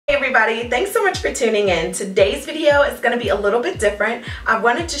Hey everybody, thanks so much for tuning in. Today's video is going to be a little bit different. I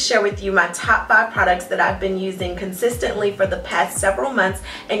wanted to share with you my top 5 products that I've been using consistently for the past several months,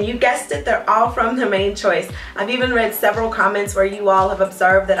 and you guessed it, they're all from The Mane Choice. I've even read several comments where you all have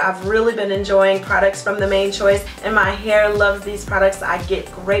observed that I've really been enjoying products from The Mane Choice, and my hair loves these products. I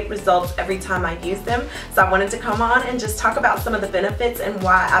get great results every time I use them, so I wanted to come on and just talk about some of the benefits and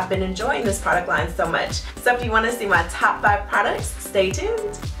why I've been enjoying this product line so much. So if you want to see my top 5 products, stay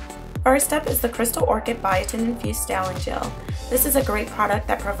tuned. First up is the Crystal Orchid Biotin Infused Styling Gel. This is a great product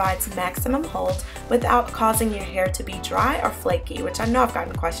that provides maximum hold without causing your hair to be dry or flaky, which I know I've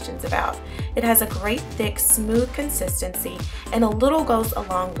gotten questions about. It has a great thick, smooth consistency, and a little goes a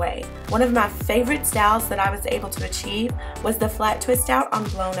long way. One of my favorite styles that I was able to achieve was the flat twist out on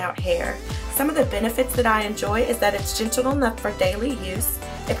blown out hair. Some of the benefits that I enjoy is that it's gentle enough for daily use.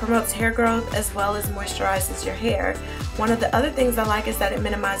 It promotes hair growth as well as moisturizes your hair. One of the other things I like is that it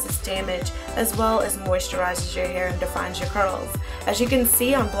minimizes damage as well as moisturizes your hair and defines your curls. As you can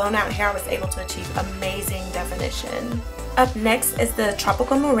see, on blown out hair I was able to achieve amazing definition. Up next is the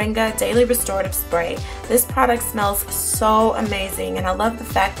Tropical Moringa Daily Restorative Spray. This product smells so amazing, and I love the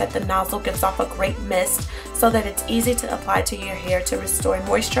fact that the nozzle gives off a great mist so that it's easy to apply to your hair to restore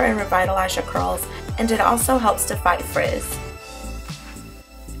moisture and revitalize your curls, and it also helps to fight frizz.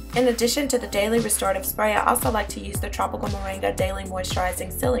 In addition to the Daily Restorative Spray, I also like to use the Tropical Moringa Daily Moisturizing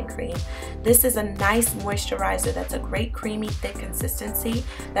Sealing Cream. This is a nice moisturizer that's a great creamy thick consistency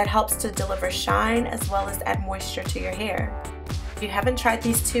that helps to deliver shine as well as add moisture to your hair. If you haven't tried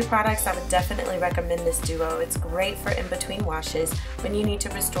these two products, I would definitely recommend this duo. It's great for in-between washes when you need to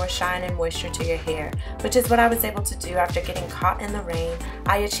restore shine and moisture to your hair, which is what I was able to do after getting caught in the rain.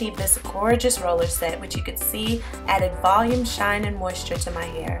 I achieved this gorgeous roller set, which you could see added volume, shine, and moisture to my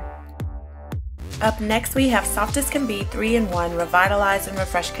hair. Up next, we have Soft as Can Be 3-in-1 Revitalize and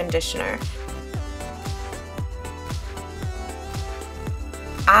Refresh Conditioner.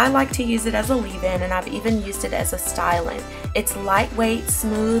 I like to use it as a leave-in, and I've even used it as a stylant. It's lightweight,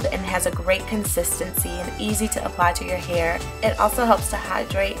 smooth, and has a great consistency and easy to apply to your hair. It also helps to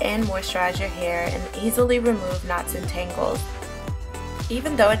hydrate and moisturize your hair and easily remove knots and tangles.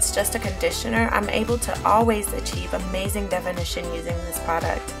 Even though it's just a conditioner, I'm able to always achieve amazing definition using this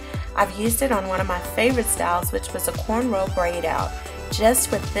product. I've used it on one of my favorite styles, which was a cornrow braid out.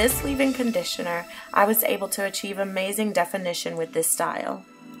 Just with this leave-in conditioner, I was able to achieve amazing definition with this style.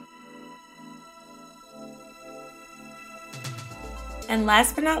 And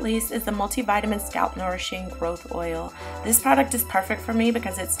last but not least is the Multivitamin Scalp Nourishing Growth Oil. This product is perfect for me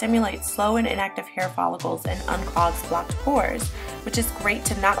because it stimulates slow and inactive hair follicles and unclogs blocked pores, which is great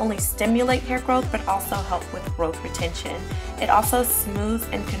to not only stimulate hair growth but also help with growth retention. It also smooths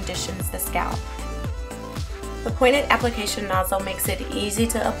and conditions the scalp. The pointed application nozzle makes it easy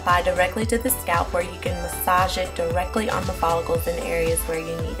to apply directly to the scalp, where you can massage it directly on the follicles in areas where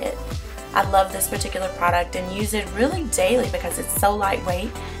you need it. I love this particular product and use it really daily because it's so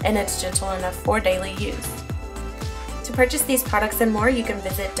lightweight and it's gentle enough for daily use. To purchase these products and more, you can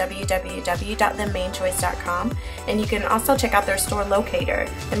visit www.themanechoice.com, and you can also check out their store locator.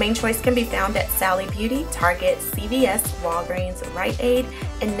 The Mane Choice can be found at Sally Beauty, Target, CVS, Walgreens, Rite Aid,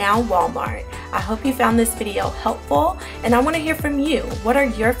 and now Walmart. I hope you found this video helpful, and I want to hear from you. What are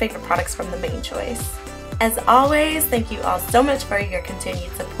your favorite products from The Mane Choice? As always, thank you all so much for your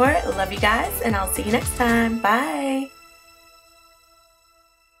continued support. Love you guys, and I'll see you next time. Bye!